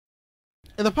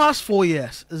In the past 4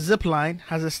 years, Zipline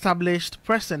has established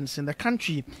presence in the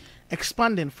country,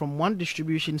 expanding from 1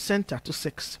 distribution center to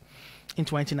 6. In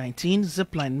 2019,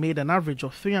 Zipline made an average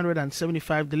of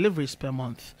 375 deliveries per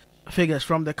month. Figures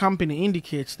from the company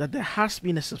indicate that there has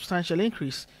been a substantial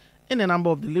increase in the number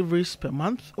of deliveries per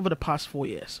month over the past 4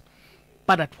 years.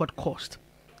 But at what cost?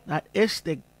 That is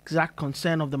the exact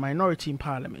concern of the minority in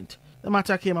Parliament. The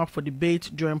matter came up for debate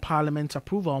during Parliament's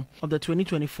approval of the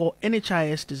 2024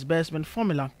 NHIS disbursement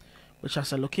formula, which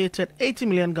has allocated 80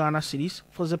 million Ghana cedis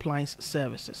for Zipline's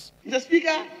services. Mr.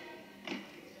 Speaker,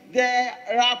 there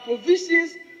are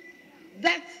provisions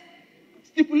that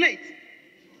stipulate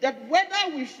that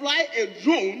whether we fly a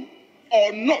drone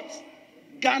or not,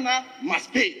 Ghana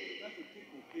must pay.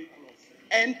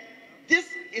 And this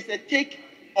is a take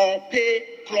or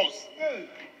pay clause.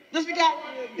 Mr. Speaker,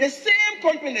 the same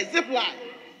company, Zipline,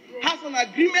 has an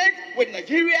agreement with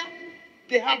Nigeria,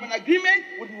 they have an agreement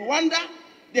with Rwanda,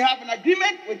 they have an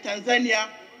agreement with Tanzania,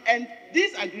 and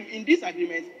in this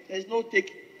agreement, there is no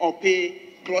take or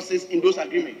pay clauses in those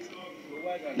agreements.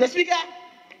 Mr. Speaker,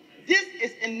 this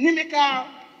is inimical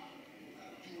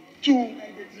to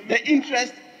the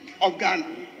interest of Ghana.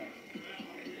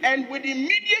 And with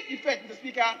immediate effect, Mr.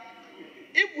 Speaker,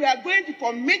 if we are going to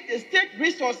commit the state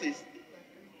resources,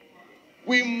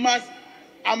 we must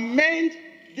amend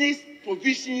these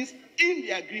provisions in the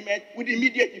agreement with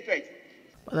immediate effect.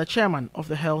 But the chairman of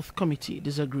the Health Committee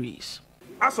disagrees.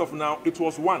 As of now, it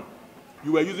was 1.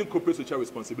 You were using corporate social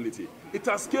responsibility. It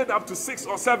has scaled up to 6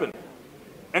 or 7.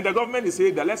 And the government is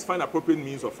saying that let's find appropriate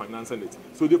means of financing it.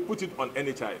 So they put it on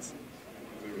NHIS.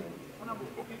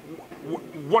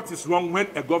 What is wrong when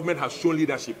a government has shown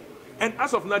leadership? And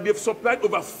as of now, they've supplied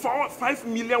over 5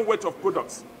 million worth of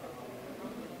products.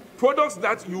 Products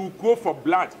that you go for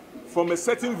blood from a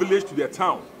certain village to their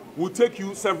town will take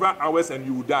you several hours and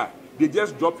you will die. They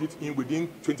just drop it in within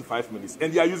 25 minutes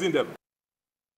and they are using them.